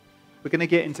We're going to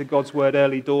get into God's Word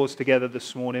early doors together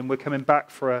this morning. We're coming back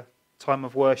for a time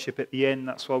of worship at the end.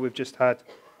 That's why we've just had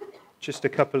just a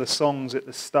couple of songs at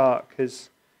the start, because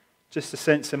just a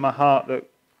sense in my heart that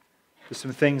there's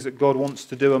some things that God wants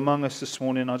to do among us this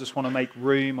morning. I just want to make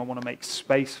room. I want to make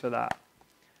space for that.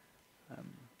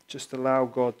 Just allow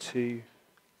God to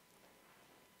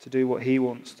do what He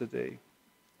wants to do.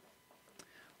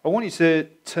 I want you to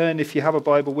turn, if you have a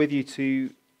Bible with you, to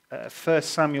 1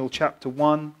 Samuel chapter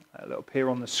 1. It'll appear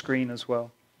on the screen as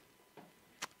well.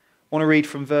 I want to read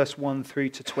from verse 1 through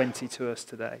to 20 to us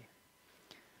today.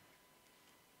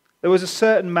 There was a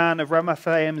certain man of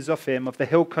Ramathaim Zophim of the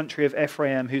hill country of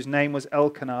Ephraim, whose name was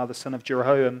Elkanah, the son of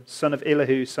Jeroham, son of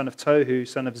Elihu, son of Tohu,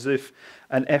 son of Zuph,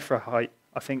 an Ephrathite.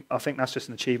 I think that's just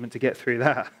an achievement to get through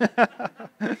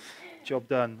that. Job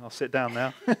done. I'll sit down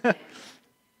now.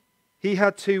 He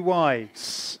had 2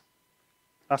 wives.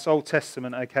 That's Old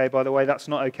Testament, okay? By the way, that's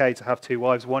not okay to have 2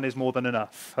 wives. One is more than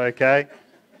enough, okay?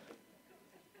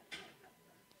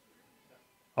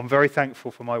 I'm very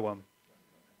thankful for my one.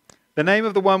 The name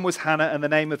of the one was Hannah, and the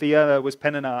name of the other was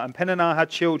Peninnah. And Peninnah had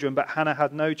children, but Hannah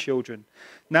had no children.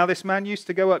 Now this man used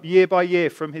to go up year by year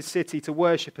from his city to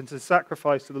worship and to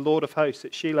sacrifice to the Lord of hosts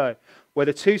at Shiloh, where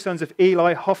the 2 sons of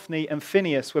Eli, Hophni and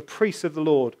Phinehas, were priests of the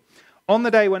Lord. On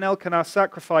the day when Elkanah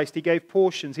sacrificed, he gave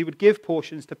portions. He would give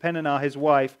portions to Peninnah, his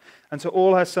wife, and to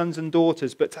all her sons and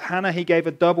daughters. But to Hannah he gave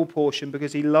a double portion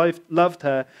because he loved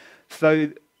her,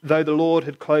 though the Lord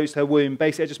had closed her womb.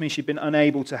 Basically, it just means she'd been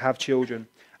unable to have children.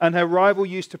 And her rival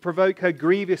used to provoke her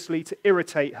grievously to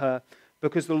irritate her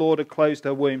because the Lord had closed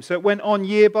her womb. So it went on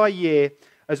year by year.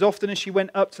 As often as she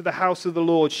went up to the house of the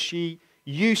Lord, she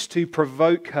used to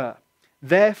provoke her.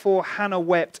 Therefore Hannah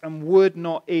wept and would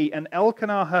not eat. And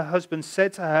Elkanah, her husband,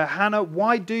 said to her, Hannah,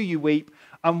 why do you weep,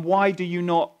 and why do you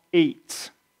not eat?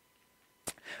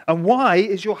 And why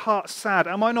is your heart sad?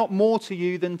 Am I not more to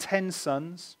you than 10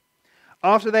 sons?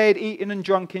 After they had eaten and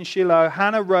drunk in Shiloh,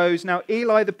 Hannah rose. Now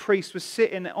Eli the priest was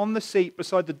sitting on the seat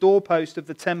beside the doorpost of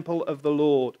the temple of the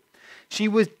Lord. She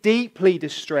was deeply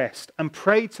distressed and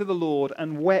prayed to the Lord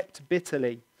and wept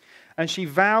bitterly. And she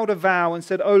vowed a vow and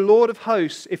said, O Lord of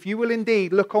hosts, if you will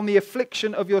indeed look on the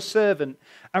affliction of your servant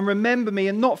and remember me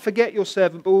and not forget your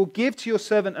servant, but will give to your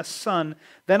servant a son,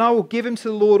 then I will give him to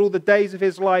the Lord all the days of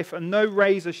his life, and no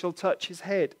razor shall touch his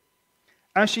head.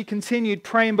 As she continued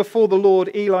praying before the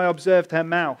Lord, Eli observed her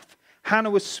mouth.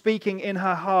 Hannah was speaking in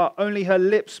her heart, only her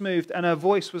lips moved and her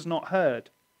voice was not heard.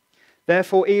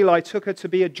 Therefore Eli took her to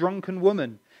be a drunken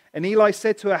woman. And Eli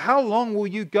said to her, How long will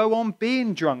you go on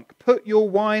being drunk? Put your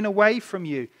wine away from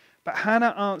you. But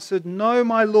Hannah answered, No,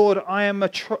 my Lord, I'm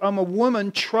a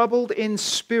woman troubled in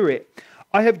spirit.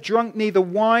 I have drunk neither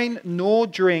wine nor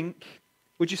drink.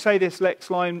 Would you say this next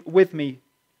line with me,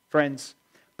 friends?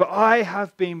 But I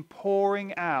have been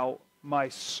pouring out my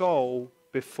soul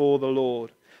before the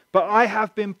Lord. But I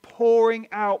have been pouring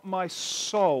out my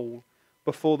soul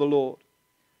before the Lord.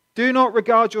 Do not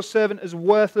regard your servant as a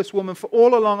worthless woman, for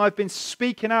all along I've been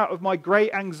speaking out of my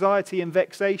great anxiety and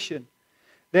vexation.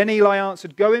 Then Eli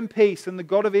answered, Go in peace, and the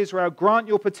God of Israel grant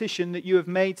your petition that you have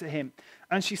made to him.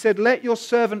 And she said, Let your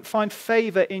servant find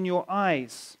favor in your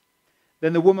eyes.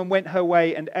 Then the woman went her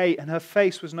way and ate, and her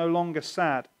face was no longer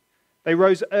sad. They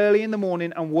rose early in the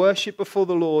morning and worshipped before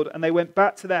the Lord, and they went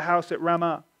back to their house at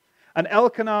Ramah. And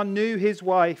Elkanah knew his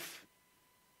wife.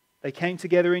 They came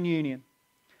together in union.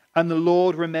 And the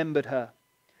Lord remembered her.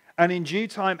 And in due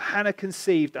time Hannah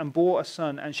conceived and bore a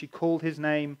son, and she called his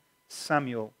name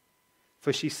Samuel.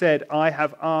 For she said, I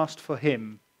have asked for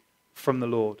him from the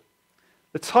Lord.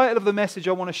 The title of the message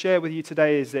I want to share with you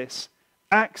today is this: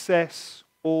 Access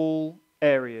all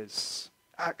areas.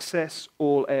 Access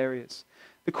all areas.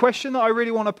 The question that I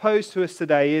really want to pose to us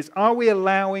today is, are we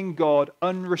allowing God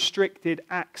unrestricted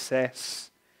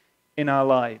access in our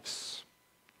lives?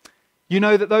 You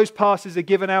know that those passes are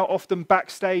given out often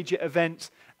backstage at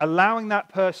events, allowing that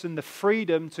person the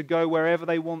freedom to go wherever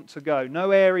they want to go.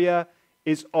 No area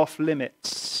is off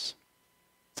limits.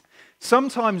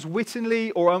 Sometimes wittingly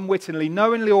or unwittingly,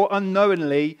 knowingly or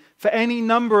unknowingly, for any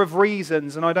number of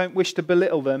reasons, and I don't wish to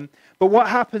belittle them, but what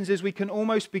happens is we can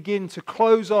almost begin to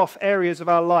close off areas of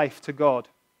our life to God.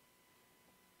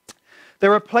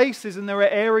 There are places and there are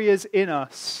areas in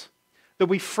us that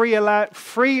we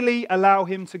freely allow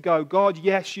him to go. God,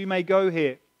 yes, you may go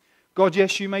here. God,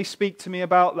 yes, you may speak to me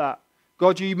about that.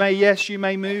 God, you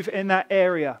may move in that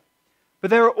area. But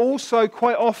there are also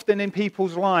quite often in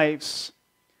people's lives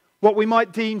what we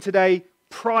might deem today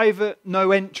private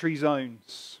no-entry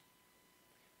zones.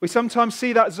 We sometimes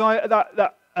see that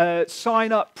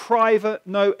sign up, private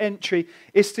no entry,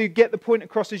 is to get the point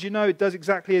across. As you know, it does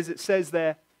exactly as it says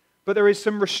there. but there is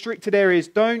some restricted areas.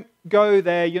 Don't go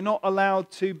there. You're not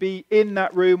allowed to be in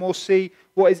that room or see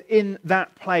what is in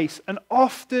that place. And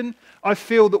often I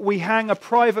feel that we hang a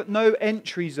private no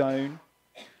entry zone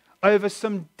over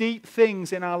some deep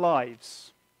things in our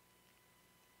lives.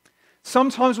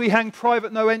 Sometimes we hang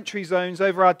private no entry zones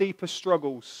over our deepest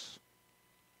struggles,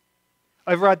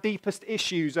 over our deepest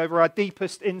issues, over our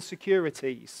deepest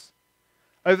insecurities,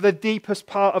 over the deepest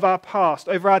part of our past,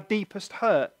 over our deepest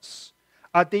hurts,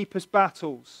 our deepest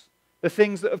battles, the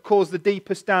things that have caused the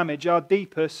deepest damage, our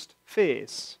deepest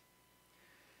fears.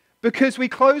 Because we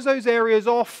close those areas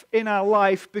off in our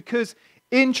life because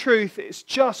in truth it's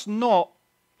just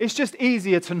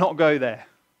easier to not go there.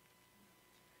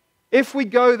 If we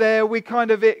go there, we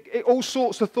all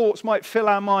sorts of thoughts might fill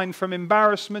our mind, from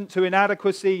embarrassment to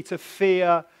inadequacy to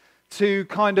fear to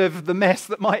kind of the mess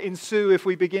that might ensue if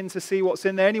we begin to see what's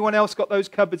in there. Anyone else got those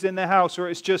cupboards in their house, or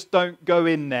it's just don't go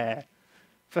in there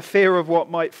for fear of what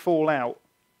might fall out?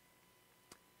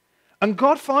 And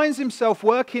God finds himself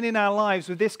working in our lives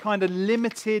with this kind of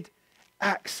limited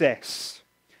access,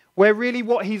 where really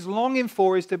what he's longing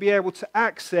for is to be able to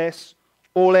access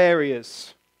all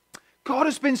areas. God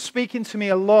has been speaking to me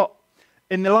a lot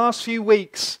in the last few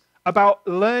weeks about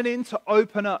learning to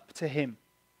open up to him.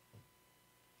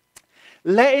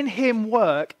 Letting him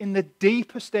work in the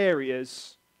deepest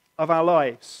areas of our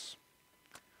lives.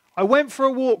 I went for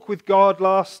a walk with God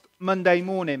last Monday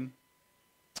morning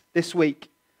this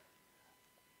week.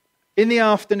 In the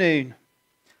afternoon,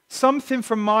 something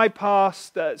from my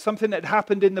past, something that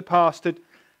happened in the past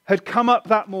had come up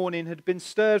that morning, had been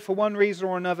stirred for one reason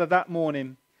or another that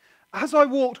morning. As I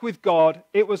walked with God,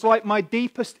 it was like my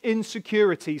deepest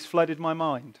insecurities flooded my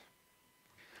mind.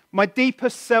 My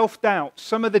deepest self-doubt,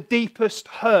 some of the deepest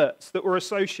hurts that were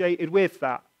associated with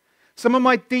that, some of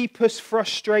my deepest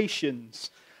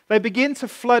frustrations, they begin to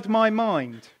flood my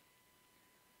mind.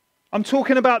 I'm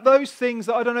talking about those things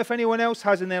that I don't know if anyone else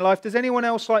has in their life. Does anyone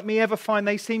else like me ever find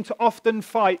they seem to often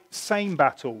fight same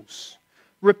battles,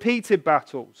 repeated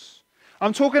battles?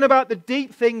 I'm talking about the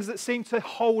deep things that seem to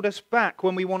hold us back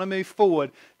when we want to move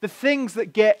forward. The things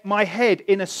that get my head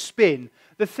in a spin.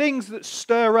 The things that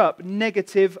stir up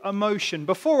negative emotion.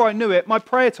 Before I knew it, my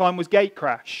prayer time was gate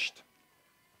crashed.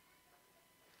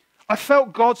 I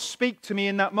felt God speak to me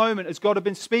in that moment, as God had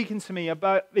been speaking to me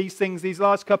about these things these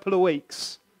last couple of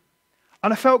weeks.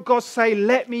 And I felt God say,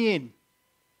 let me in.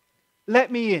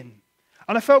 Let me in.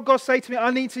 And I felt God say to me, I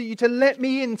need you to let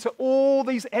me into all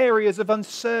these areas of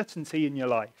uncertainty in your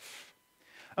life.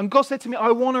 And God said to me,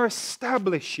 I want to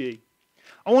establish you.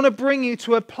 I want to bring you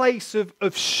to a place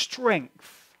of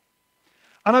strength.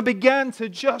 And I began to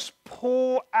just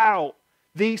pour out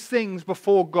these things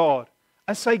before God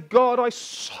and say, God, I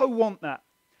so want that.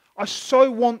 I so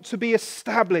want to be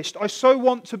established. I so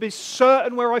want to be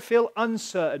certain where I feel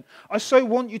uncertain. I so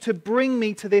want you to bring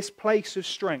me to this place of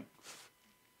strength.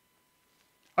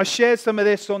 I shared some of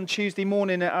this on Tuesday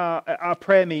morning at our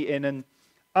prayer meeting, and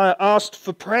I asked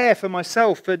for prayer for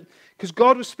myself, because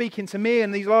God was speaking to me,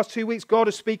 and these last 2 weeks God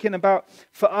was speaking about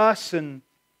for us, and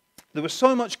there was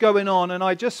so much going on, and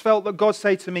I just felt that God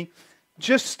said to me,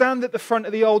 just stand at the front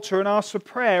of the altar and ask for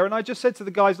prayer. And I just said to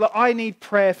the guys, look, I need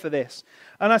prayer for this.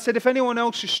 And I said, if anyone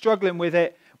else is struggling with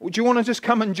it, do you want to just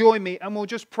come and join me and we'll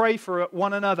just pray for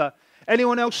one another?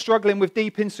 Anyone else struggling with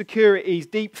deep insecurities,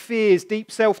 deep fears,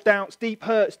 deep self-doubts, deep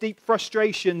hurts, deep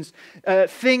frustrations,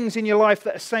 things in your life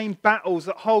that are same battles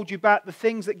that hold you back, the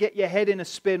things that get your head in a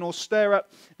spin or stir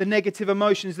up the negative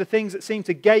emotions, the things that seem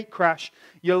to gate crash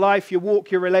your life, your walk,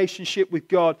 your relationship with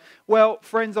God. Well,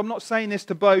 friends, I'm not saying this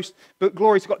to boast, but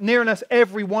glory to God, near enough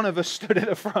every one of us stood at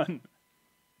the front.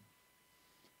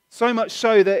 So much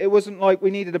so that it wasn't like we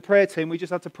needed a prayer team, we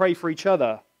just had to pray for each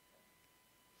other.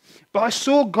 But I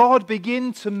saw God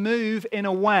begin to move in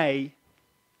a way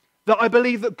that I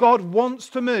believe that God wants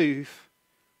to move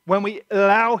when we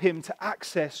allow Him to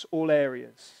access all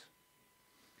areas.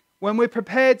 When we're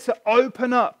prepared to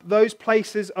open up those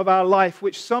places of our life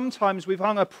which sometimes we've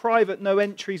hung a private no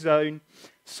entry zone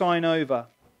sign over.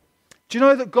 Do you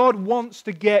know that God wants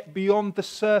to get beyond the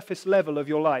surface level of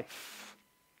your life?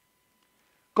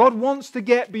 God wants to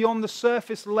get beyond the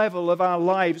surface level of our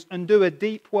lives and do a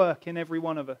deep work in every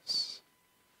one of us.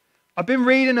 I've been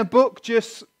reading a book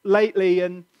just lately,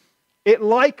 and it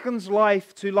likens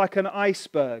life to like an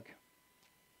iceberg.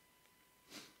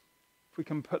 If we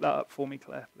can put that up for me,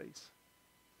 Claire, please.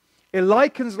 It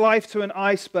likens life to an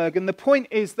iceberg, and the point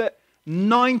is that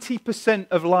 90%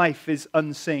 of life is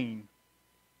unseen.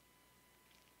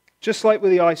 Just like with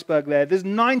the iceberg there, there's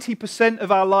 90%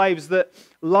 of our lives that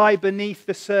lie beneath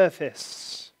the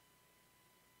surface.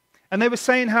 And they were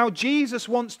saying how Jesus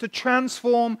wants to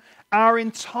transform our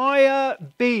entire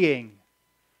being,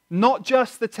 not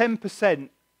just the 10%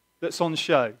 that's on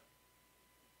show.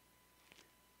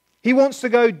 He wants to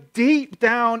go deep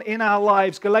down in our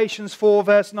lives. Galatians 4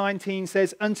 verse 19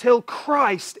 says, until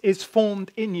Christ is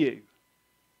formed in you.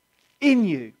 In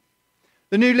you.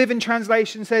 The New Living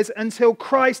Translation says, until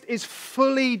Christ is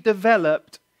fully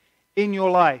developed in your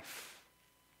life.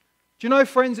 Do you know,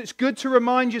 friends, it's good to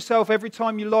remind yourself every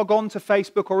time you log on to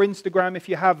Facebook or Instagram, if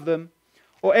you have them,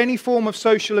 or any form of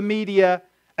social media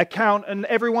account, and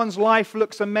everyone's life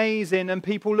looks amazing and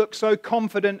people look so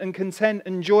confident and content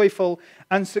and joyful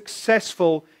and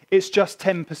successful. It's just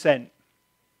 10%.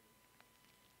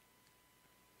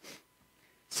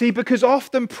 See, because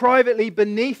often privately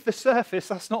beneath the surface,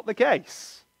 that's not the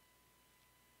case.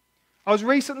 I was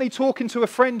recently talking to a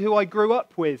friend who I grew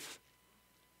up with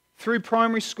through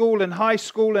primary school and high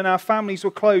school, and our families were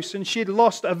close, and she'd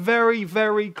lost a very,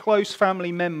 very close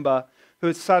family member who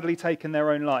had sadly taken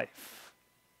their own life.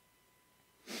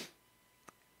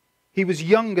 He was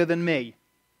younger than me.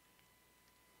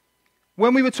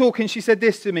 When we were talking, she said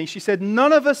this to me. She said,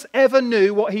 none of us ever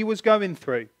knew what he was going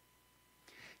through.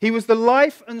 He was the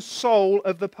life and soul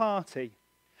of the party,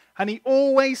 and he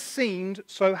always seemed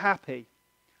so happy.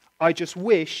 I just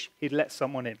wish he'd let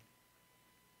someone in.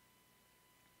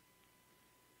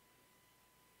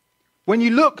 When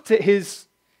you looked at his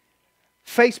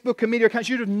Facebook and media accounts,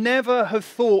 you'd have never have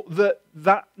thought that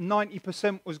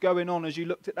 90% was going on as you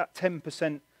looked at that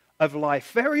 10% of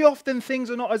life. Very often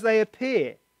things are not as they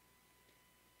appear.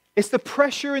 It's the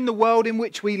pressure in the world in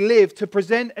which we live to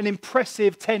present an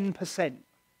impressive 10%.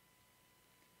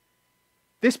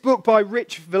 This book by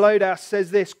Rich Villodas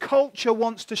says this, culture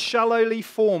wants to shallowly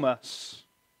form us,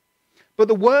 but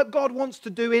the work God wants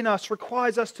to do in us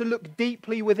requires us to look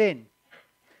deeply within.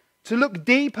 To look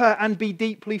deeper and be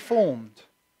deeply formed.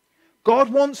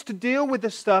 God wants to deal with the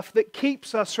stuff that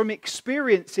keeps us from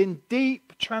experiencing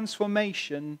deep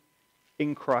transformation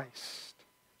in Christ.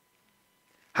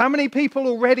 How many people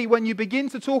already, when you begin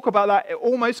to talk about that, it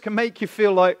almost can make you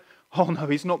feel like, oh no,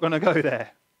 he's not going to go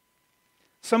there.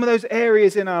 Some of those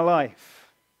areas in our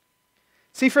life.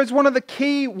 See, friends, one of the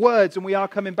key words, and we are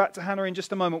coming back to Hannah in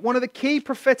just a moment, one of the key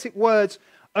prophetic words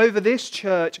over this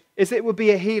church is it would be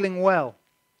a healing well.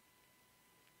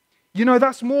 You know,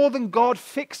 that's more than God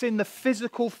fixing the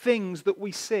physical things that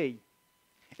we see.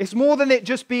 It's more than it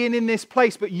just being in this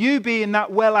place, but you being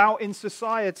that well out in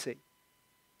society.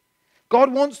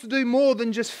 God wants to do more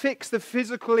than just fix the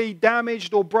physically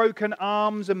damaged or broken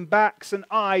arms and backs and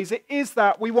eyes. It is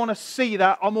that. We want to see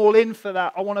that. I'm all in for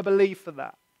that. I want to believe for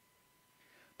that.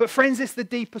 But friends, it's the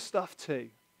deeper stuff too.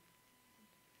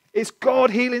 It's God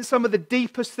healing some of the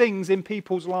deepest things in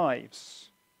people's lives.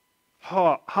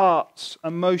 Hearts,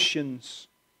 emotions,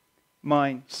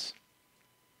 minds.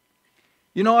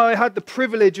 You know, I had the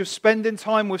privilege of spending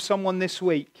time with someone this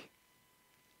week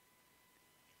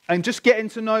and just getting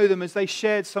to know them as they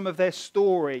shared some of their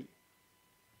story.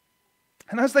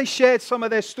 And as they shared some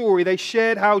of their story, they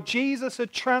shared how Jesus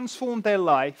had transformed their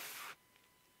life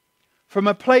from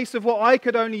a place of what I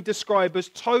could only describe as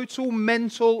total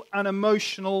mental and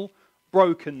emotional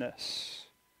brokenness.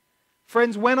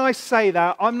 Friends, when I say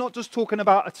that, I'm not just talking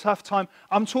about a tough time.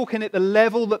 I'm talking at the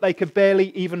level that they could barely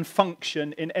even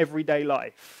function in everyday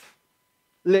life.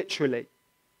 Literally.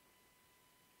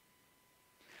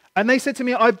 And they said to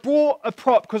me, I brought a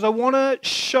prop because I want to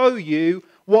show you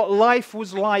what life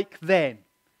was like then.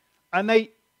 And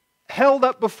they held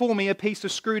up before me a piece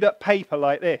of screwed up paper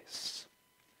like this.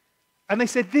 And they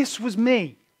said, this was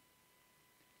me.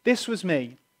 This was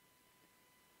me.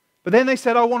 But then they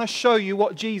said, I want to show you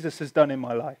what Jesus has done in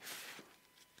my life.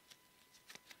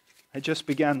 They just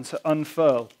began to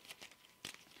unfurl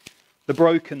the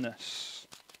brokenness,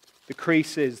 the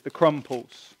creases, the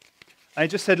crumples. And they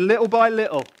just said, little by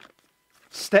little,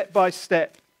 step by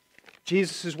step,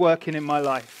 Jesus is working in my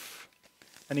life.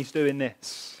 And he's doing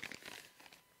this.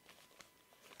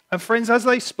 And friends, as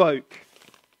they spoke,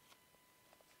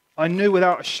 I knew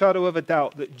without a shadow of a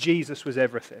doubt that Jesus was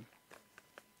everything.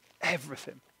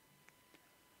 Everything.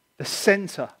 The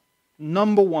center,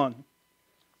 number one,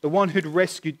 the one who'd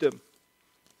rescued them.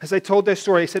 As they told their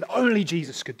story, they said, only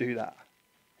Jesus could do that.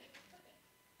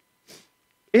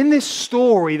 In this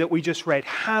story that we just read,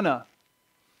 Hannah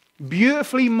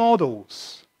beautifully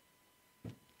models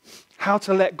how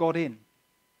to let God in.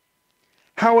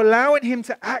 How allowing him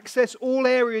to access all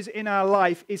areas in our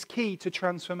life is key to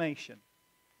transformation.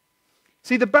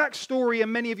 See, the backstory,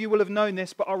 and many of you will have known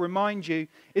this, but I'll remind you,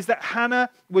 is that Hannah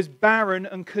was barren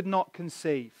and could not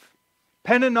conceive.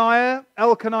 Peninnah,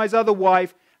 Elkanah's other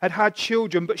wife, had had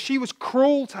children, but she was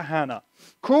cruel to Hannah.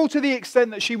 Cruel to the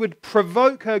extent that she would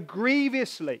provoke her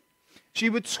grievously. She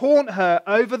would taunt her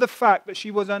over the fact that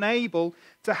she was unable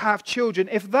to have children.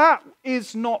 If that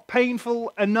is not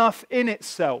painful enough in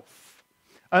itself,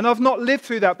 and I've not lived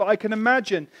through that, but I can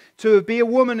imagine to be a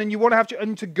woman and you want to have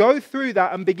and to go through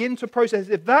that and begin to process,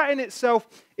 if that in itself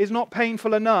is not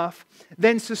painful enough,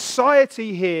 then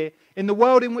society here, in the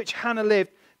world in which Hannah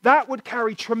lived, that would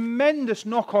carry tremendous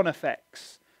knock-on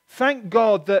effects. Thank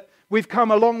God that we've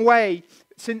come a long way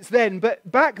since then,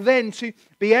 but back then to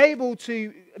be unable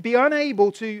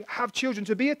to have children,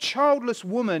 to be a childless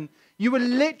woman, you were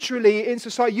literally in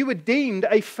society, you were deemed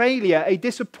a failure, a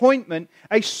disappointment,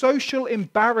 a social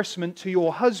embarrassment to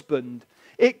your husband.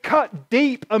 It cut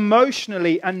deep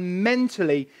emotionally and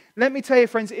mentally. Let me tell you,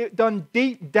 friends, it done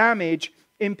deep damage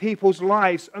in people's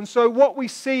lives. And so what we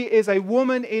see is a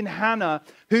woman in Hannah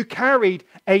who carried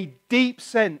a deep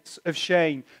sense of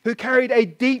shame, who carried a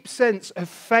deep sense of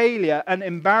failure and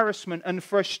embarrassment and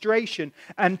frustration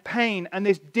and pain and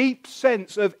this deep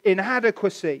sense of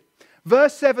inadequacy.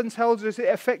 Verse 7 tells us it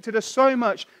affected her so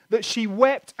much that she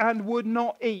wept and would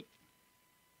not eat.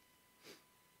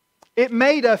 It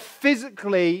made her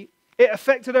physically, it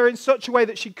affected her in such a way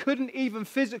that she couldn't even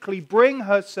physically bring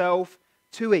herself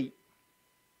to eat.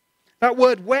 That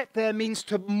word wept there means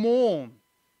to mourn.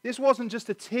 This wasn't just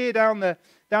a tear down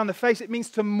the face. It means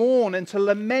to mourn and to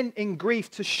lament in grief,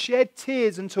 to shed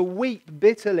tears and to weep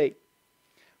bitterly.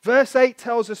 Verse 8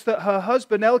 tells us that her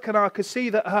husband Elkanah could see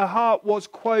that her heart was,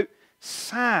 quote,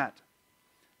 sad.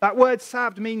 That word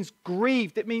sad means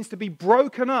grieved. It means to be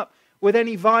broken up with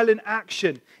any violent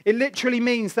action. It literally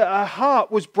means that her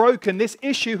heart was broken. This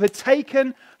issue had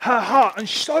taken her heart and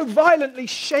so violently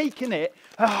shaken it,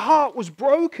 her heart was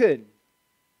broken.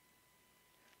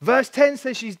 Verse 10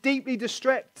 says she's deeply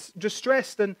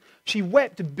distressed and she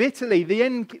wept bitterly.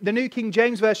 The New King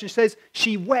James Version says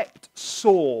she wept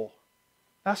sore.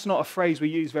 That's not a phrase we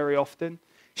use very often.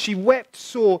 She wept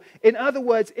sore. In other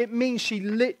words, it means she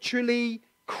literally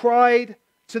cried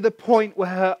to the point where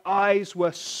her eyes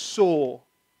were sore.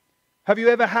 Have you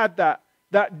ever had that?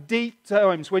 That deep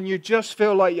times when you just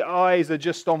feel like your eyes are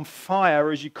just on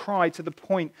fire as you cry to the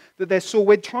point that they're sore.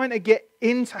 We're trying to get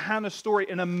into Hannah's story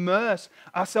and immerse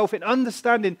ourselves in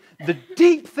understanding the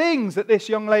deep things that this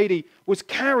young lady was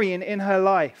carrying in her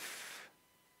life.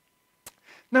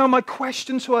 Now, my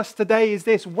question to us today is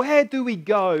this: where do we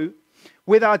go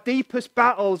with our deepest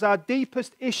battles, our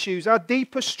deepest issues, our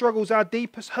deepest struggles, our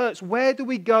deepest hurts? Where do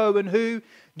we go and who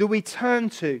do we turn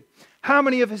to? How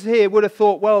many of us here would have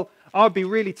thought, well, I'd be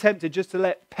really tempted just to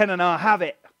let Peninnah have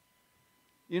it.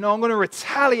 You know, I'm going to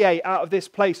retaliate out of this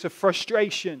place of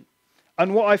frustration.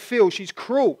 And what I feel, she's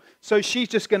cruel, so she's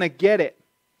just going to get it.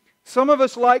 Some of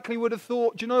us likely would have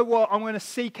thought, do you know what, I'm going to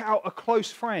seek out a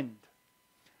close friend.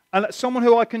 And someone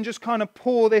who I can just kind of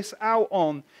pour this out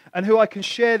on and who I can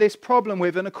share this problem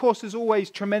with. And of course, there's always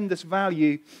tremendous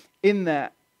value in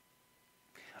that.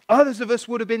 Others of us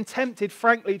would have been tempted,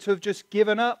 frankly, to have just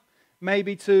given up.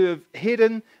 Maybe to have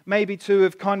hidden, maybe to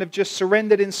have kind of just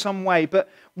surrendered in some way.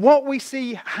 But what we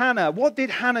see Hannah, what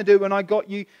did Hannah do when I got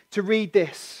you to read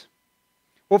this?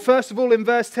 Well, first of all, in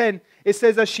verse 10, it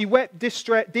says, as she wept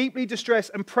deeply distressed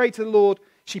and prayed to the Lord,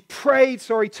 she prayed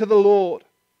to the Lord.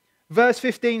 Verse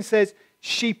 15 says,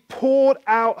 she poured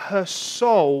out her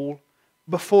soul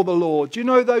before the Lord. Do you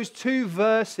know those two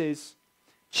verses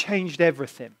changed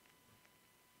everything?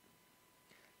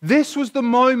 This was the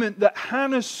moment that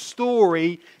Hannah's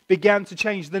story began to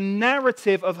change. The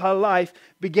narrative of her life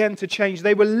began to change.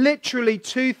 They were literally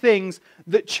two things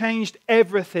that changed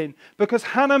everything. Because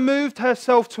Hannah moved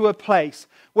herself to a place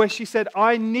where she said,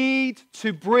 I need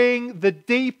to bring the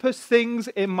deepest things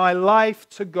in my life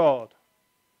to God.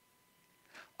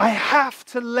 I have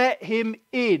to let Him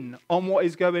in on what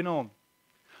is going on.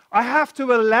 I have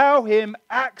to allow Him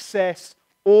access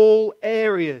all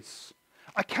areas.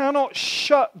 I cannot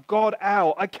shut God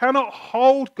out. I cannot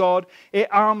hold God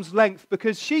at arm's length,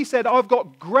 because she said, I've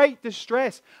got great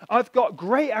distress. I've got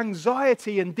great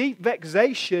anxiety and deep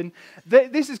vexation.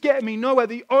 This is getting me nowhere.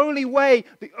 The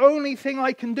only thing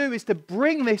I can do is to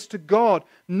bring this to God,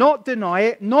 not deny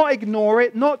it, not ignore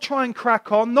it, not try and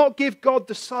crack on, not give God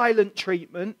the silent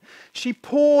treatment. She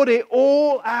poured it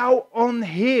all out on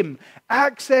Him.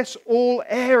 Access all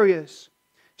areas.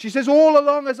 She says, all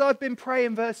along as I've been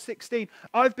praying, verse 16,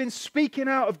 I've been speaking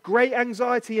out of great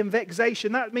anxiety and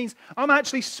vexation. That means I'm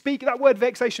actually speaking, that word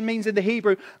vexation means in the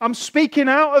Hebrew, I'm speaking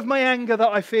out of my anger that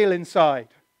I feel inside.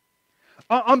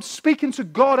 I'm speaking to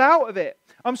God out of it.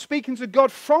 I'm speaking to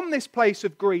God from this place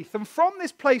of grief and from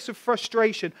this place of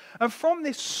frustration and from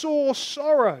this sore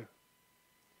sorrow.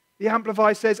 The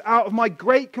Amplified says, out of my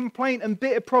great complaint and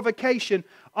bitter provocation,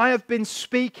 I have been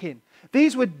speaking.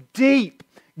 These were deep,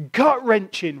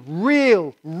 gut-wrenching,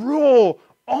 real, raw,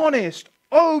 honest,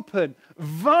 open,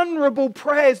 vulnerable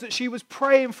prayers that she was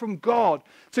praying from God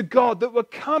to God, that were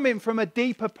coming from a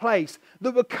deeper place,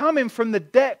 that were coming from the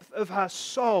depth of her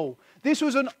soul. This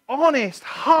was an honest,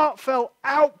 heartfelt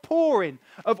outpouring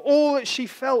of all that she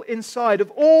felt inside,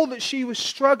 of all that she was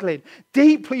struggling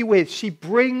deeply with. She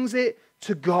brings it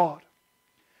to God.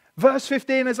 Verse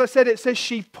 15, as I said, it says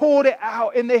she poured it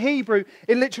out. In the Hebrew,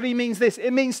 it literally means this. It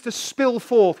means to spill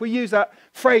forth. We use that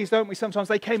phrase, don't we? Sometimes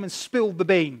they came and spilled the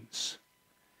beans.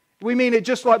 We mean it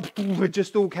just like it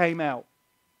just all came out.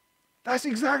 That's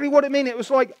exactly what it means. It was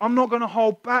like, I'm not going to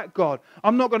hold back, God.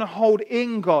 I'm not going to hold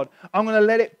in, God. I'm going to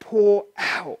let it pour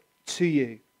out to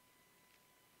you.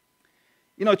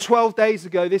 12 days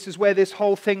ago, this is where this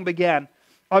whole thing began.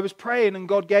 I was praying and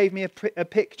God gave me a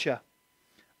picture.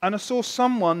 And I saw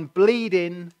someone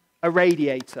bleeding a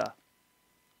radiator.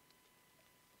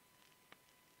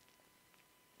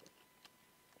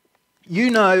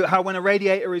 You know how when a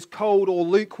radiator is cold or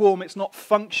lukewarm, it's not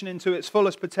functioning to its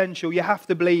fullest potential. You have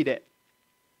to bleed it.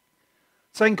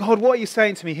 Saying, God, what are you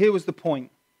saying to me? Here was the point.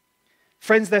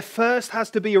 Friends, there first has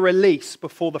to be a release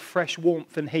before the fresh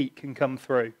warmth and heat can come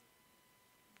through.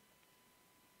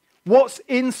 What's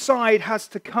inside has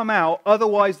to come out,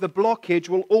 otherwise the blockage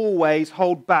will always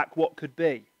hold back what could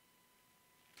be.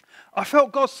 I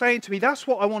felt God saying to me, that's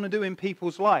what I want to do in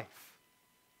people's life.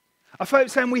 I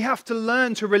felt saying we have to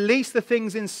learn to release the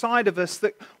things inside of us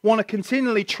that want to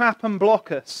continually trap and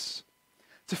block us,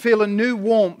 to feel a new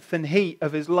warmth and heat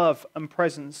of His love and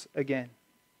presence again.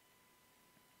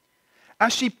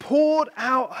 As she poured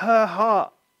out her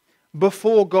heart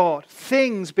before God,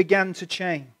 things began to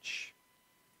change.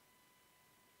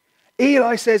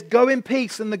 Eli says, go in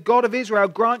peace, and the God of Israel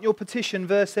grant your petition,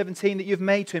 verse 17, that you've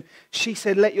made to him. She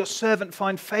said, let your servant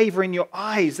find favor in your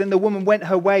eyes. Then the woman went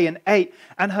her way and ate,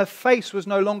 and her face was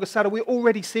no longer sad. We're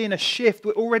already seeing a shift.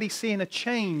 We're already seeing a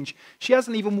change. She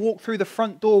hasn't even walked through the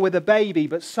front door with a baby,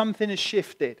 but something has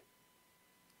shifted.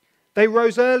 They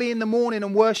rose early in the morning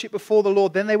and worshipped before the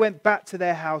Lord. Then they went back to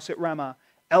their house at Ramah.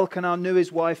 Elkanah knew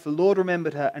his wife. The Lord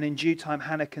remembered her, and in due time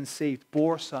Hannah conceived,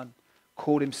 bore a son,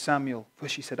 called him Samuel, for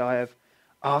she said, I have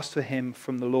asked for him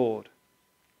from the Lord.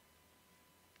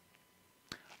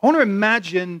 I want to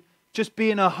imagine just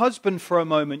being a husband for a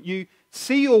moment. You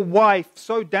see your wife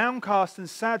so downcast and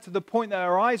sad to the point that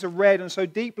her eyes are red and so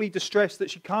deeply distressed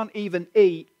that she can't even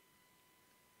eat.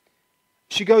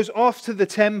 She goes off to the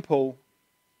temple.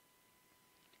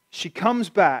 She comes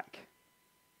back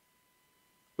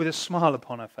with a smile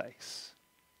upon her face.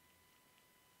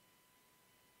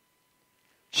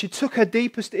 She took her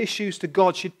deepest issues to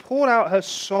God. She'd poured out her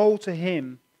soul to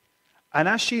Him. And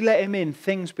as she let Him in,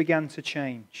 things began to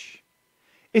change.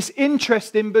 It's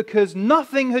interesting because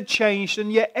nothing had changed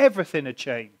and yet everything had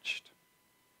changed.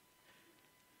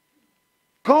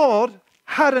 God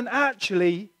hadn't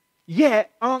actually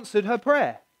yet answered her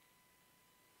prayer.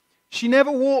 She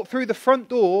never walked through the front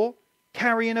door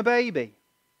carrying a baby.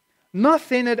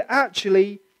 Nothing had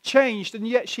actually changed, and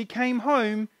yet she came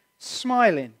home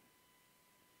smiling.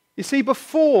 You see,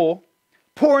 before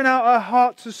pouring out her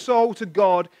heart to soul to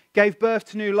God gave birth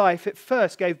to new life, it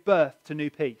first gave birth to new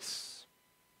peace.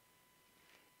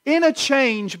 Inner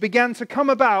change began to come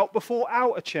about before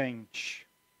outer change.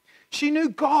 She knew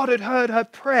God had heard her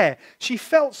prayer. She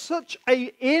felt such an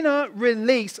inner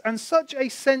release and such a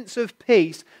sense of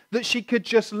peace that she could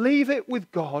just leave it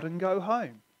with God and go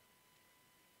home.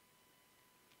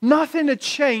 Nothing had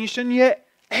changed, and yet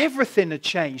everything had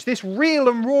changed. This real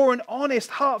and raw and honest,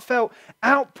 heartfelt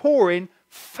outpouring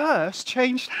first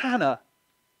changed Hannah.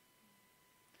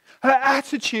 Her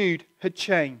attitude had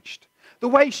changed. The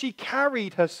way she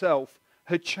carried herself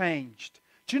had changed.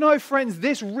 Do you know, friends,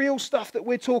 this real stuff that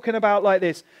we're talking about like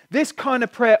this kind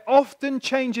of prayer often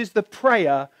changes the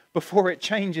prayer before it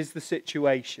changes the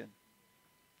situation.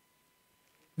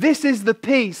 This is the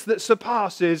peace that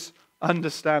surpasses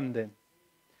understanding.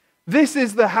 This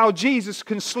is how Jesus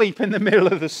can sleep in the middle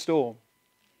of the storm.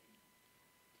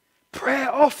 Prayer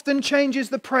often changes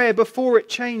the prayer before it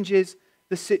changes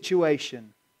the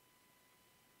situation.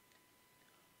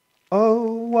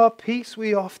 Oh, what peace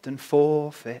we often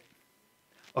forfeit.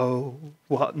 Oh,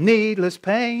 what needless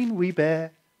pain we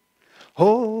bear.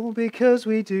 Oh, because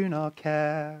we do not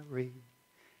carry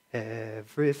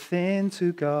everything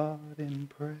to God in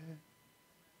prayer.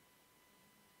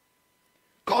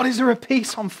 God, is there a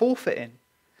peace I'm forfeiting?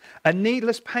 A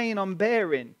needless pain I'm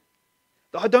bearing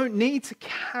that I don't need to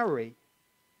carry?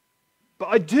 But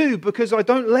I do because I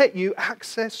don't let you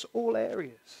access all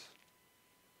areas.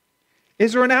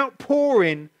 Is there an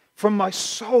outpouring from my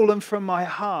soul and from my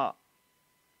heart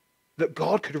that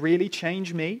God could really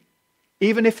change me?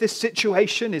 Even if this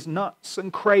situation is nuts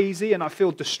and crazy and I feel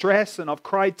distress and I've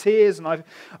cried tears and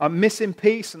I'm missing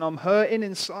peace and I'm hurting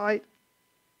inside.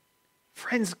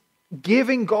 Friends,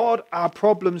 giving God our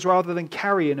problems rather than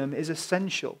carrying them is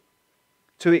essential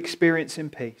to experiencing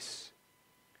peace.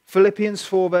 Philippians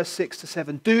 4 verse 6 to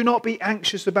 7. Do not be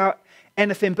anxious about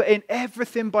anything, but in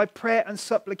everything by prayer and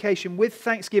supplication with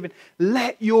thanksgiving,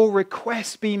 let your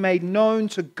requests be made known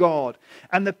to God.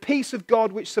 And the peace of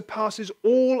God, which surpasses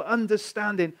all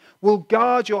understanding, will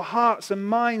guard your hearts and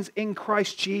minds in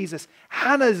Christ Jesus.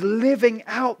 Hannah's living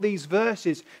out these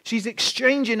verses. She's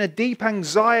exchanging a deep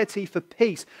anxiety for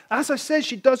peace. As I said,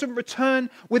 she doesn't return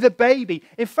with a baby.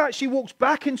 In fact, she walks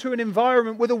back into an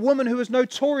environment with a woman who was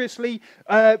notoriously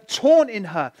taunting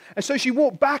her. And so she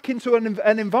walked back into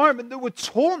an environment that would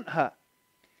taunt her.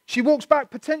 She walks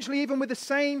back potentially even with the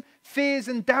same fears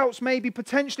and doubts maybe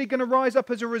potentially going to rise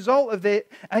up as a result of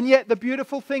it. And yet the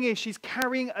beautiful thing is she's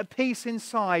carrying a peace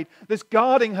inside that's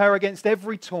guarding her against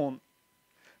every taunt,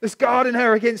 that's guarding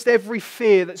her against every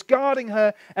fear, that's guarding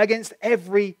her against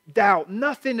every doubt.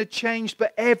 Nothing had changed,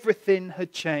 but everything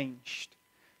had changed.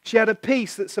 She had a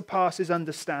peace that surpasses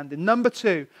understanding. Number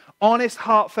 2, honest,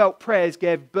 heartfelt prayers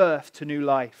gave birth to new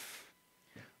life.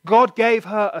 God gave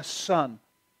her a son,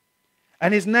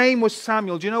 and his name was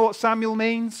Samuel. Do you know what Samuel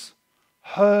means?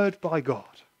 Heard by God.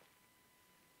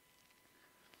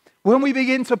 When we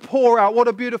begin to pour out, what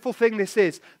a beautiful thing this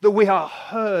is, that we are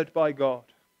heard by God.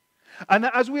 And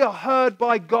that as we are heard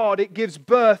by God, it gives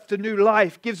birth to new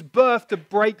life, gives birth to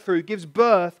breakthrough, gives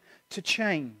birth to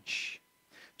change.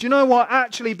 Do you know what?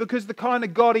 Actually, because the kind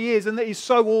of God he is and that he's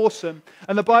so awesome,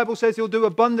 and the Bible says he'll do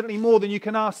abundantly more than you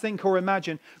can ask, think, or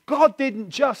imagine, God didn't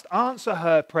just answer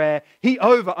her prayer, he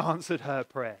over-answered her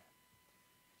prayer.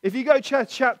 If you go to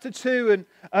chapter 2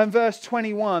 and verse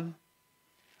 21,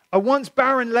 a once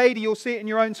barren lady, you'll see it in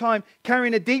your own time,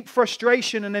 carrying a deep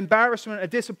frustration and embarrassment, a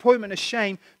disappointment, a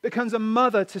shame, becomes a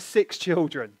mother to 6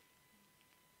 children.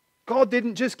 God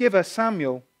didn't just give her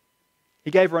Samuel, he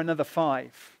gave her another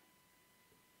 5.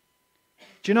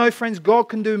 Do you know, friends, God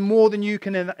can do more than you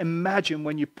can imagine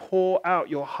when you pour out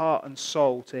your heart and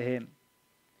soul to him,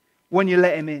 when you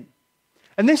let him in.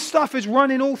 And this stuff is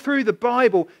running all through the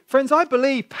Bible. Friends, I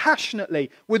believe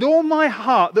passionately, with all my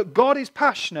heart, that God is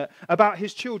passionate about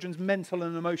his children's mental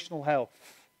and emotional health.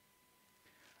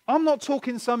 I'm not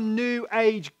talking some new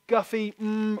age guffy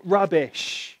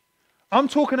rubbish. I'm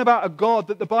talking about a God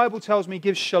that the Bible tells me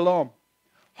gives shalom,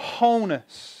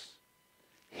 wholeness,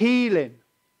 healing,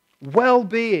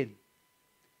 well-being,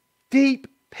 deep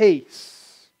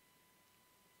peace.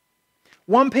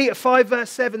 1 Peter 5 verse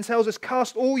 7 tells us,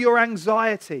 cast all your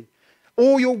anxiety,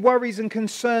 all your worries and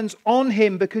concerns on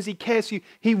him because he cares for you.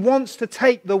 He wants to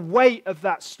take the weight of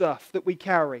that stuff that we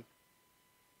carry.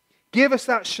 Give us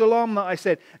that shalom that I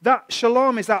said. That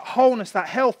shalom is that wholeness, that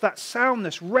health, that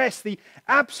soundness, rest, the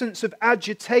absence of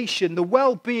agitation, the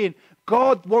well-being.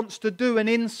 God wants to do an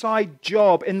inside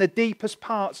job in the deepest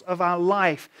parts of our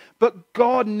life. But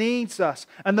God needs us.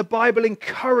 And the Bible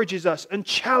encourages us and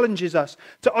challenges us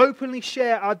to openly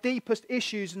share our deepest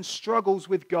issues and struggles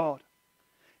with God.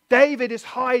 David is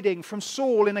hiding from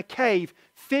Saul in a cave,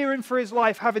 fearing for his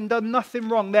life, having done nothing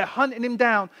wrong. They're hunting him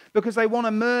down because they want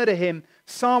to murder him.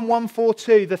 Psalm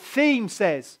 142, the theme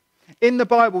says in the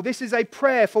Bible, this is a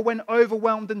prayer for when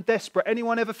overwhelmed and desperate.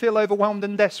 Anyone ever feel overwhelmed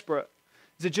and desperate?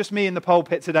 Is it just me in the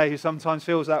pulpit today who sometimes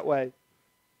feels that way? It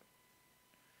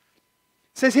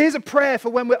says, here's a prayer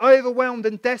for when we're overwhelmed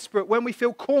and desperate, when we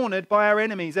feel cornered by our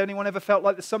enemies. Anyone ever felt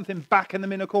like there's something backing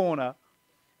them in a corner?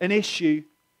 An issue?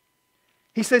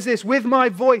 He says this, with my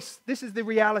voice, this is the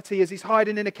reality as he's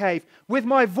hiding in a cave. With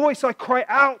my voice I cry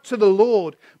out to the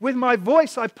Lord. With my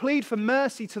voice I plead for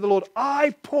mercy to the Lord.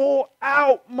 I pour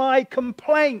out my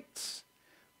complaints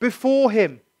before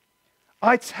him.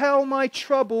 I tell my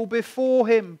trouble before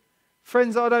him.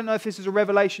 Friends, I don't know if this is a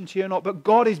revelation to you or not, but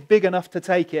God is big enough to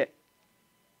take it.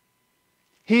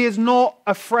 He is not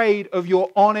afraid of your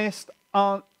honest,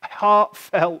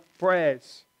 heartfelt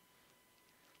prayers.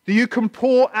 That you can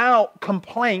pour out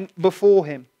complaint before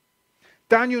him.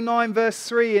 Daniel 9 verse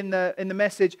 3 in the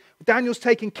message, Daniel's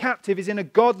taken captive, is in a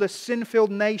godless, sin-filled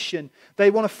nation.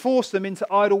 They want to force them into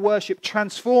idol worship,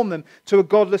 transform them to a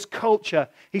godless culture.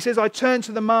 He says, I turned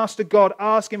to the Master God,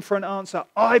 asking for an answer.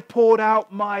 I poured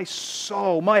out my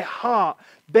soul, my heart,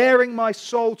 bearing my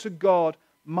soul to God,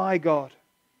 my God.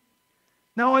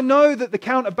 Now I know that the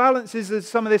counterbalance is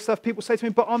some of this stuff people say to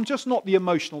me, but I'm just not the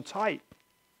emotional type.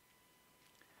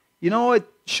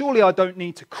 Surely I don't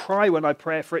need to cry when I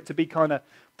pray for it to be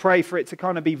pray for it to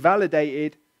kind of be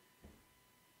validated.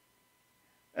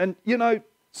 And,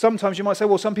 sometimes you might say,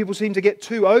 well, some people seem to get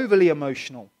too overly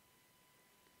emotional.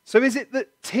 So is it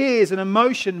that tears and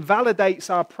emotion validates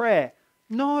our prayer?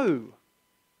 No.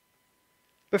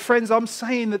 But friends, I'm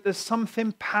saying that there's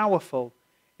something powerful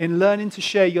in learning to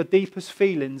share your deepest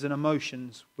feelings and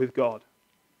emotions with God.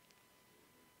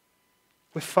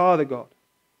 With Father God.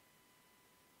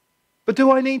 But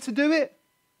do I need to do it?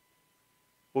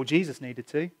 Well, Jesus needed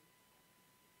to.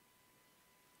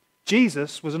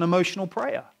 Jesus was an emotional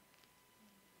prayer.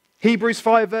 Hebrews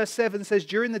 5 verse 7 says,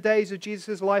 during the days of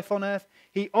Jesus' life on earth,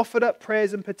 he offered up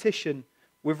prayers and petition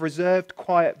with reserved,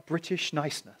 quiet British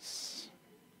niceness.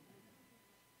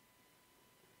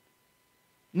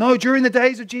 No, during the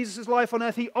days of Jesus' life on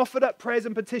earth, he offered up prayers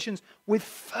and petitions with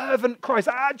fervent cries.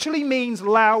 That actually means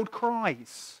loud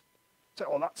cries. So,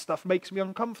 oh, that stuff makes me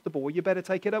uncomfortable. Well, you better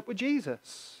take it up with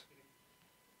Jesus.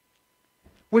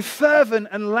 With fervent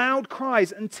and loud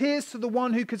cries and tears to the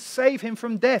one who could save him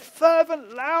from death.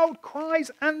 Fervent, loud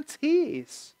cries and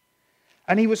tears.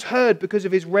 And he was heard because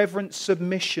of his reverent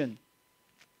submission.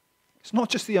 It's not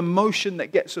just the emotion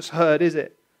that gets us heard, is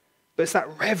it? But it's that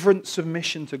reverent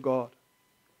submission to God.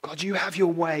 God, you have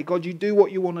your way. God, you do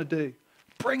what you want to do.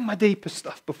 Bring my deepest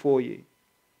stuff before you.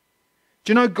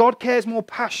 Do you know God cares more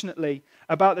passionately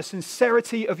about the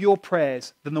sincerity of your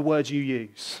prayers than the words you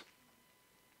use?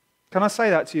 Can I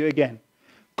say that to you again?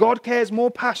 God cares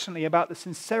more passionately about the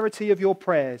sincerity of your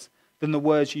prayers than the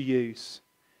words you use.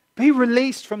 Be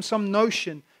released from some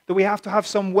notion that we have to have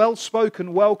some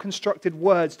well-spoken, well-constructed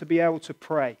words to be able to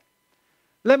pray.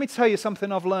 Let me tell you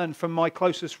something I've learned from my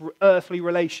closest earthly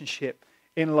relationship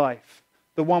in life,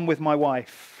 the one with my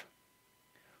wife.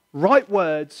 Right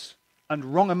words and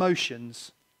wrong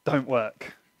emotions don't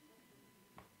work.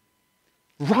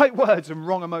 Right words and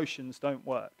wrong emotions don't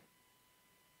work.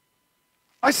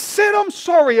 I said I'm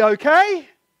sorry, okay?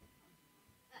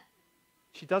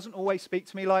 She doesn't always speak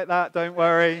to me like that, don't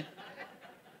worry.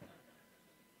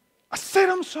 I said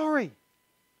I'm sorry.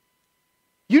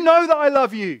 You know that I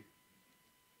love you.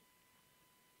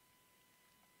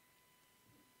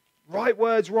 Right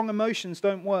words, wrong emotions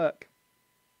don't work.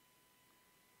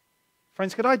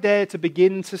 Friends, could I dare to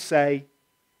begin to say,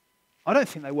 I don't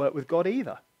think they work with God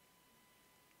either.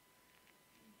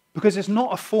 Because it's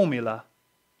not a formula.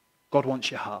 God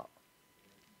wants your heart.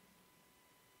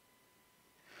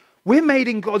 We're made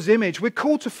in God's image. We're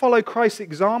called to follow Christ's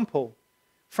example.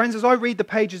 Friends, as I read the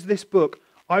pages of this book,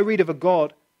 I read of a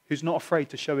God who's not afraid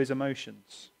to show his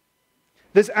emotions.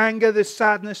 There's anger, there's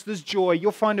sadness, there's joy.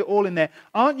 You'll find it all in there.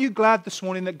 Aren't you glad this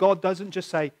morning that God doesn't just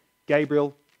say,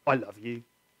 Gabriel, I love you.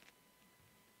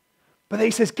 But that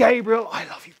he says, Gabriel, I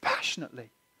love you passionately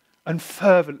and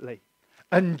fervently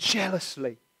and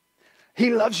jealously.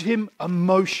 He loves him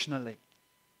emotionally.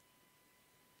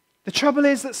 The trouble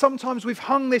is that sometimes we've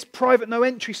hung this private no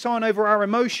entry sign over our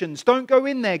emotions. Don't go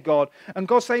in there, God. And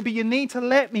God's saying, but you need to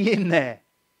let me in there.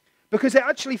 Because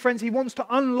actually, friends, he wants to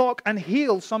unlock and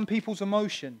heal some people's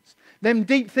emotions. Them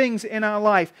deep things in our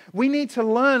life. We need to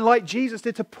learn, like Jesus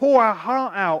did, to pour our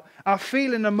heart out, our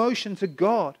feeling and emotion to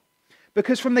God.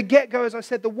 Because from the get-go, as I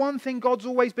said, the one thing God's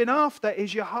always been after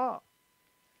is your heart.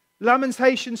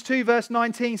 Lamentations 2 verse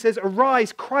 19 says,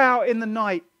 arise, cry out in the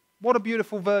night. What a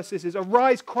beautiful verse this is.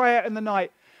 Arise, cry out in the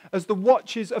night as the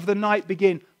watches of the night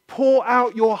begin. Pour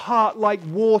out your heart like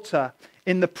water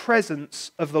in the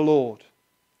presence of the Lord.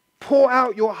 Pour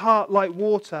out your heart like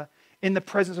water in the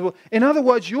presence of the Lord. In other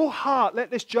words, your heart, let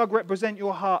this jug represent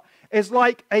your heart, is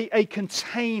like a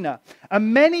container.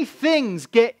 And many things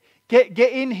get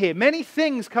in here. Many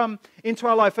things come into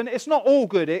our life. And it's not all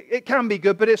good. It can be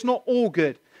good, but it's not all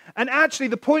good. And actually,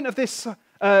 the point of this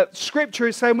scripture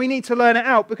is saying we need to learn it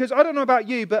out. Because I don't know about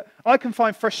you, but I can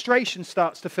find frustration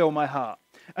starts to fill my heart.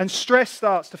 And stress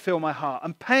starts to fill my heart.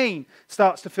 And pain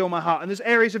starts to fill my heart. And there's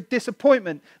areas of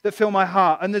disappointment that fill my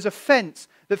heart. And there's offense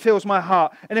that fills my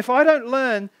heart. And if I don't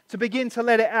learn to begin to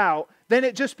let it out, then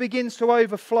it just begins to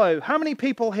overflow. How many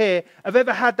people here have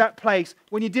ever had that place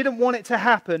when you didn't want it to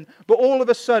happen, but all of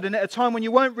a sudden, at a time when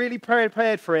you weren't really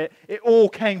prepared for it, it all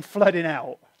came flooding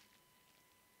out?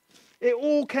 It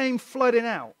all came flooding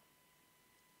out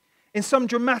in some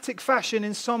dramatic fashion,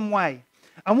 in some way.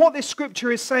 And what this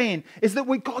scripture is saying is that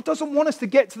God doesn't want us to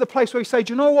get to the place where we say,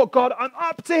 do you know what, God, I'm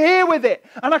up to here with it,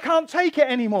 and I can't take it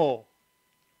anymore.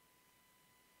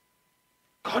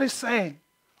 God is saying,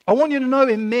 I want you to know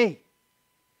in me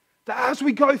that as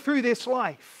we go through this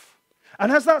life,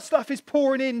 and as that stuff is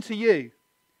pouring into you,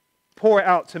 pour it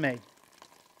out to me.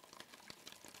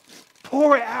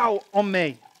 Pour it out on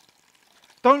me.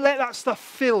 Don't let that stuff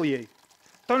fill you.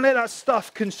 Don't let that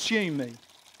stuff consume me.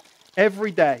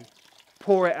 Every day,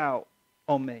 pour it out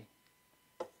on me.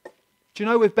 Do you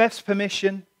know, with Beth's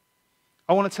permission,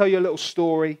 I want to tell you a little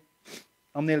story.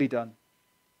 I'm nearly done.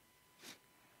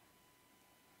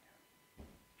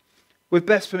 With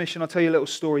Beth's permission, I'll tell you a little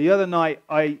story. The other night,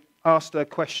 I asked her a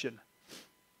question.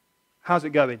 How's it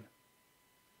going?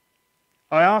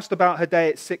 I asked about her day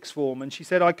at sixth form, and she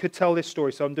said I could tell this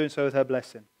story, so I'm doing so with her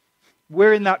blessing.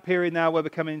 We're in that period now where we're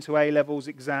coming into A-levels,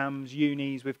 exams,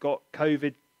 unis. We've got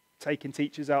COVID taking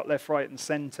teachers out left, right, and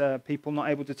centre. People not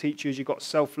able to teach you as you've got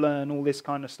self-learn, all this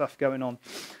kind of stuff going on.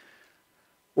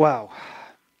 Wow.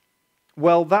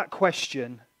 Well, that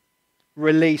question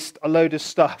released a load of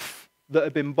stuff that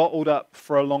had been bottled up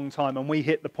for a long time, and we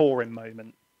hit the pouring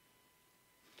moment.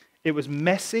 It was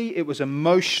messy. It was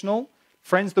emotional.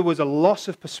 Friends, there was a loss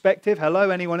of perspective. Hello,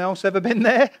 anyone else ever been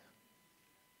there?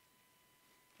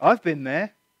 I've been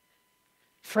there.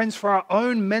 Friends, for our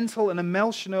own mental and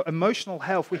emotional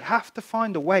health, we have to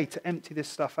find a way to empty this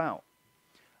stuff out.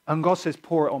 And God says,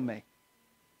 pour it on me.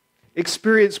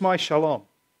 Experience my shalom.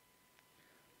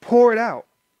 Pour it out.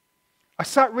 I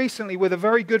sat recently with a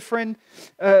very good friend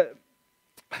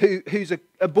who's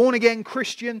a born-again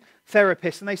Christian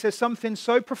therapist, and they said something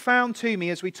so profound to me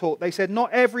as we talked. They said,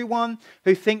 not everyone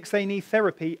who thinks they need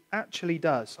therapy actually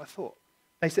does. I thought.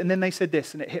 And then they said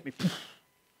this, and it hit me.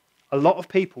 A lot of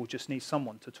people just need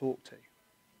someone to talk to.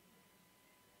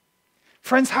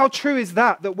 Friends, how true is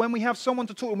that when we have someone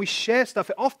to talk and we share stuff,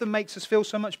 it often makes us feel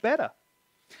so much better.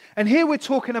 And here we're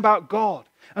talking about God.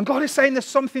 And God is saying there's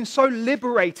something so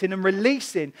liberating and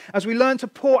releasing as we learn to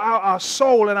pour out our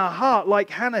soul and our heart like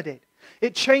Hannah did.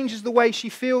 It changes the way she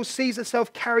feels, sees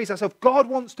herself, carries herself. God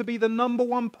wants to be the number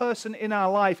one person in our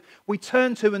life we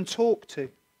turn to and talk to.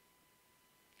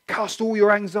 Cast all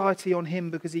your anxiety on Him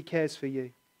because He cares for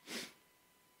you.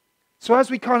 So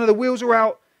as we the wheels are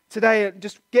out today,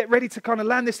 just get ready to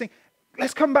land this thing.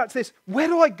 Let's come back to this. Where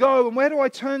do I go and where do I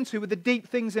turn to with the deep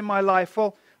things in my life?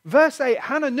 Well, verse 8,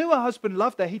 Hannah knew her husband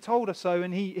loved her. He told her so,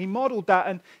 and he modeled that.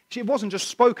 And it wasn't just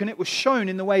spoken, it was shown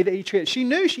in the way that he treated. She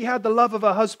knew she had the love of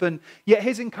her husband, yet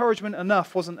his encouragement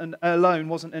alone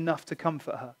wasn't enough to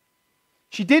comfort her.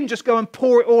 She didn't just go and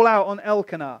pour it all out on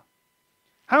Elkanah.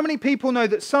 How many people know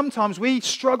that sometimes we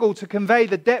struggle to convey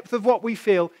the depth of what we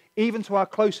feel even to our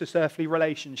closest earthly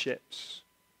relationships?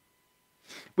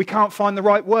 We can't find the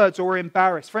right words or we're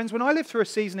embarrassed. Friends, when I lived through a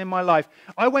season in my life,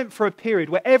 I went for a period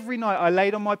where every night I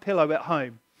laid on my pillow at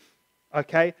home,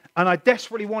 okay, and I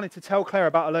desperately wanted to tell Claire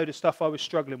about a load of stuff I was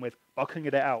struggling with, but I couldn't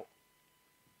get it out.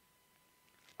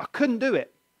 I couldn't do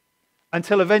it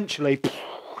until eventually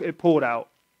it poured out.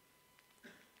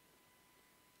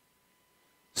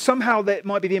 Somehow that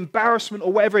might be the embarrassment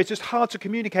or whatever. It's just hard to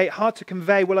communicate, hard to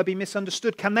convey. Will I be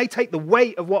misunderstood? Can they take the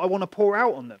weight of what I want to pour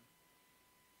out on them?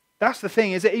 That's the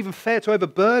thing. Is it even fair to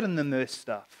overburden them with this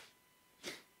stuff?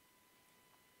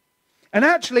 And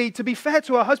actually, to be fair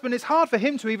to her husband, it's hard for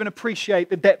him to even appreciate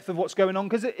the depth of what's going on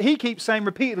because he keeps saying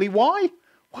repeatedly, why?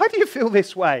 Why do you feel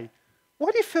this way? Why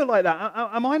do you feel like that?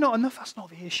 Am I not enough? That's not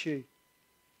the issue.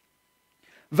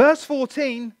 Verse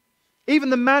 14, even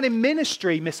the man in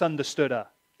ministry misunderstood her.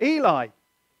 Eli.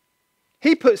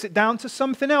 He puts it down to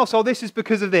something else. Oh, this is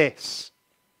because of this.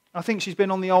 I think she's been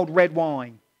on the old red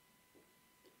wine.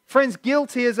 Friends,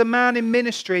 guilty as a man in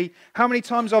ministry, how many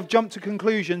times I've jumped to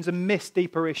conclusions and missed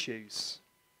deeper issues.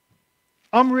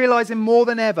 I'm realizing more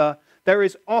than ever there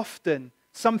is often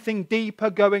something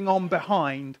deeper going on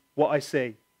behind what I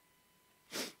see.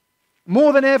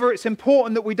 More than ever, it's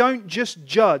important that we don't just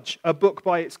judge a book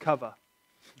by its cover,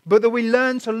 but that we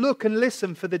learn to look and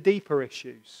listen for the deeper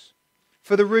issues,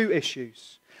 for the root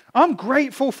issues. I'm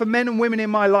grateful for men and women in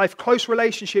my life, close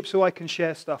relationships who I can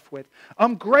share stuff with.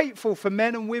 I'm grateful for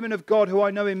men and women of God who I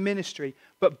know in ministry,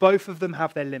 but both of them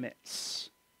have their limits.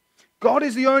 God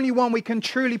is the only one we can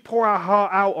truly pour our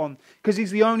heart out on because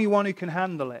He's the only one who can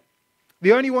handle it.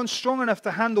 The only one strong enough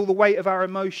to handle the weight of our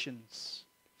emotions.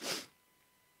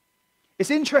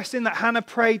 It's interesting that Hannah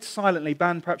prayed silently.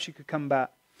 Ben, perhaps you could come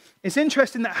back. It's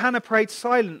interesting that Hannah prayed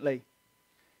silently.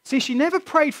 See, she never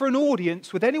prayed for an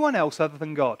audience with anyone else other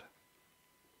than God.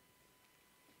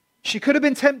 She could have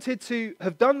been tempted to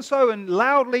have done so and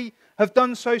loudly have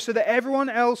done so that everyone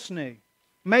else knew.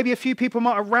 Maybe a few people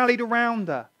might have rallied around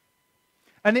her.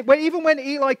 And even when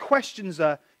Eli questions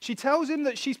her, she tells him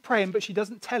that she's praying, but she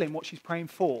doesn't tell him what she's praying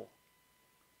for.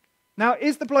 Now,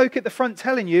 is the bloke at the front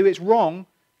telling you it's wrong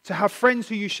to have friends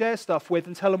who you share stuff with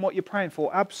and tell them what you're praying for?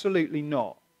 Absolutely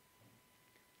not.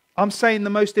 I'm saying the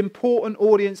most important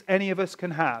audience any of us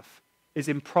can have is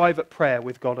in private prayer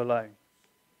with God alone.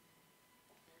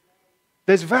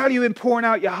 There's value in pouring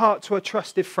out your heart to a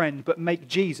trusted friend, but make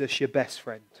Jesus your best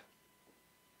friend.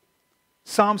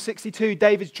 Psalm 62,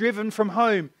 David's driven from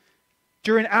home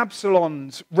during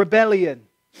Absalom's rebellion.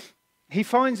 He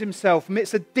finds himself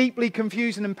amidst a deeply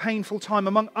confusing and painful time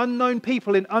among unknown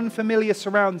people in unfamiliar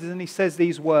surroundings, and he says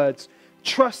these words,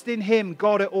 trust in him,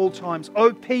 God, at all times.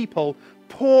 O people,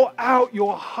 pour out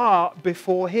your heart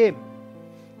before him.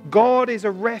 God is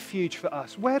a refuge for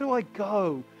us. Where do I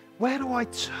go? Where do I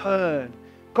turn?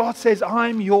 God says,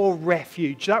 I'm your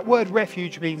refuge. That word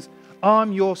refuge means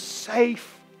I'm your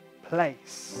safe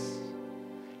place.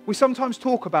 We sometimes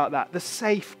talk about that, the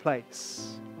safe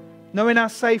place. Knowing our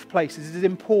safe places is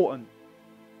important.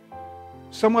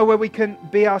 Somewhere where we can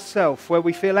be ourselves, where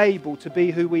we feel able to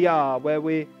be who we are, where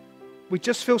we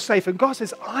just feel safe. And God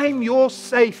says, I'm your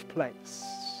safe place.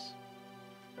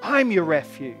 I'm your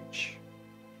refuge.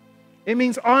 It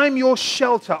means I'm your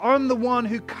shelter. I'm the one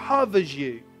who covers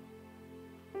you.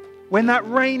 When that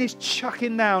rain is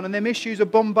chucking down and them issues are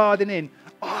bombarding in,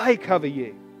 I cover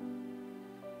you.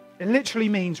 It literally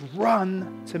means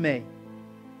run to me.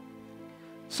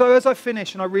 So as I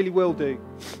finish, and I really will do,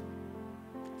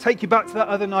 take you back to that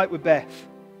other night with Beth.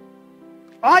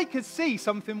 I could see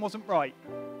something wasn't right.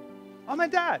 I'm her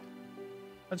dad.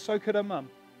 And so could her mum.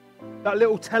 That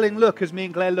little telling look as me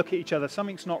and Claire look at each other.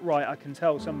 Something's not right. I can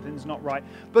tell something's not right.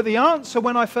 But the answer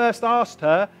when I first asked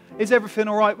her, is everything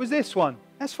all right, was this one.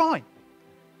 That's fine.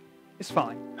 It's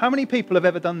fine. How many people have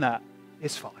ever done that?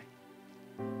 It's fine.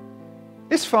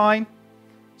 It's fine.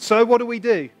 So what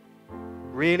do?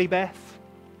 Really, Beth?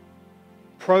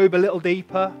 Probe a little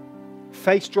deeper.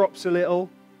 Face drops a little.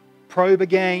 Probe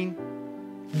again.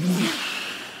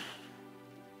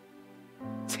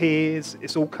 Tears.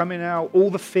 It's all coming out. All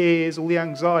the fears, all the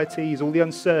anxieties, all the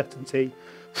uncertainty.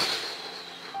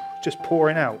 Just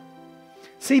pouring out.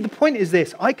 See, the point is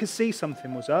this. I could see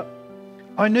something was up.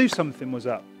 I knew something was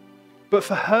up. But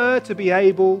for her to be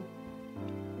able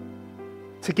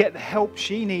to get the help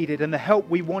she needed and the help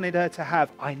we wanted her to have,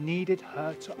 I needed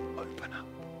her to open up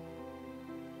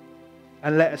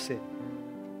and let us in.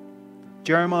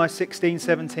 Jeremiah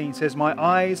 16:17 says, my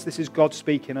eyes, this is God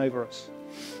speaking over us,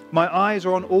 my eyes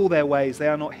are on all their ways, they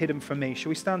are not hidden from me. Shall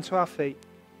we stand to our feet?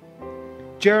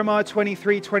 Jeremiah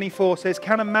 23:24 says,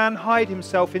 can a man hide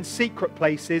himself in secret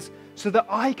places so that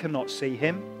I cannot see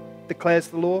him, declares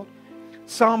the Lord.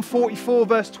 Psalm 44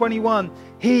 verse 21,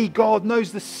 he, God,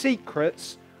 knows the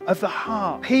secrets of the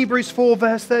heart. Hebrews 4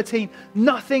 verse 13,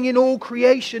 nothing in all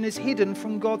creation is hidden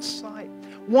from God's sight.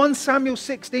 1 Samuel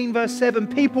 16 verse 7,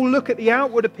 people look at the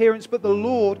outward appearance, but the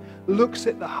Lord looks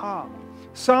at the heart.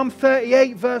 Psalm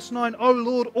 38 verse 9, O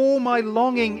Lord, all my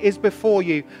longing is before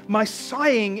you. My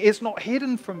sighing is not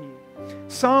hidden from you.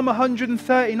 Psalm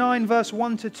 139 verse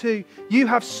 1 to 2, you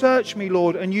have searched me,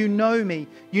 Lord, and you know me.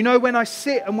 You know when I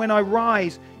sit and when I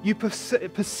rise. You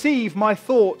perceive my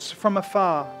thoughts from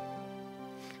afar.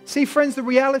 See, friends, the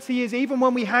reality is even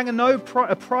when we hang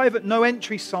a private no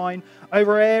entry sign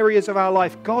over areas of our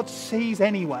life, God sees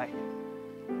anyway.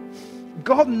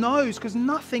 God knows, because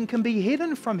nothing can be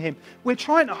hidden from him. We're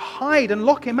trying to hide and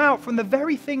lock him out from the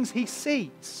very things he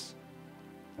sees.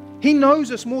 He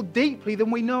knows us more deeply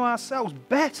than we know ourselves.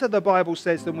 Better, the Bible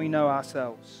says, than we know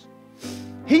ourselves.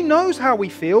 He knows how we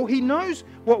feel. He knows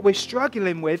what we're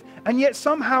struggling with. And yet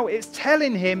somehow it's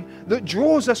telling him that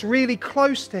draws us really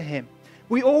close to him.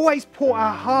 We always pour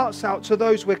our hearts out to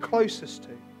those we're closest to.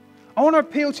 I want to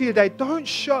appeal to you today. Don't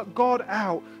shut God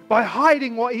out by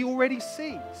hiding what he already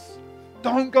sees.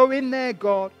 Don't go in there,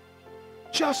 God.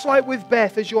 Just like with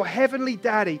Beth, as your heavenly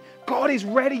daddy, God is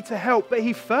ready to help, but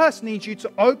he first needs you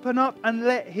to open up and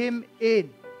let him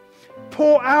in.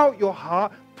 Pour out your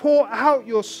heart, pour out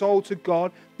your soul to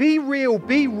God. Be real,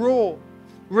 be raw.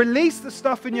 Release the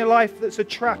stuff in your life that's a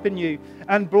trapping you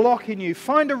and blocking you.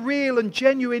 Find a real and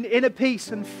genuine inner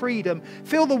peace and freedom.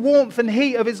 Feel the warmth and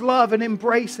heat of his love and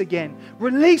embrace again.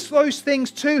 Release those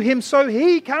things to him so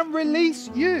he can release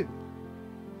you.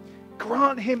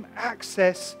 Grant him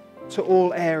access to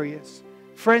all areas.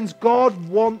 Friends, God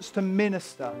wants to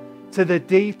minister to the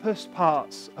deepest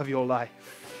parts of your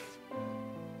life.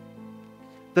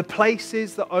 The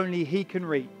places that only he can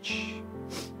reach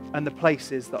and the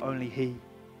places that only he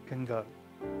can go.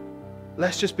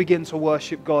 Let's just begin to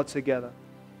worship God together.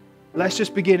 Let's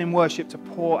just begin in worship to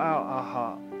pour out our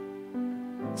heart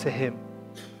to him.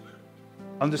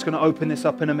 I'm just going to open this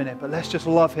up in a minute, but let's just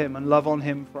love him and love on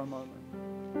him for a moment.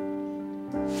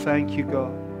 Thank you,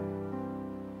 God.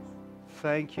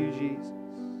 Thank you, Jesus.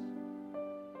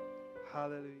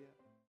 Hallelujah.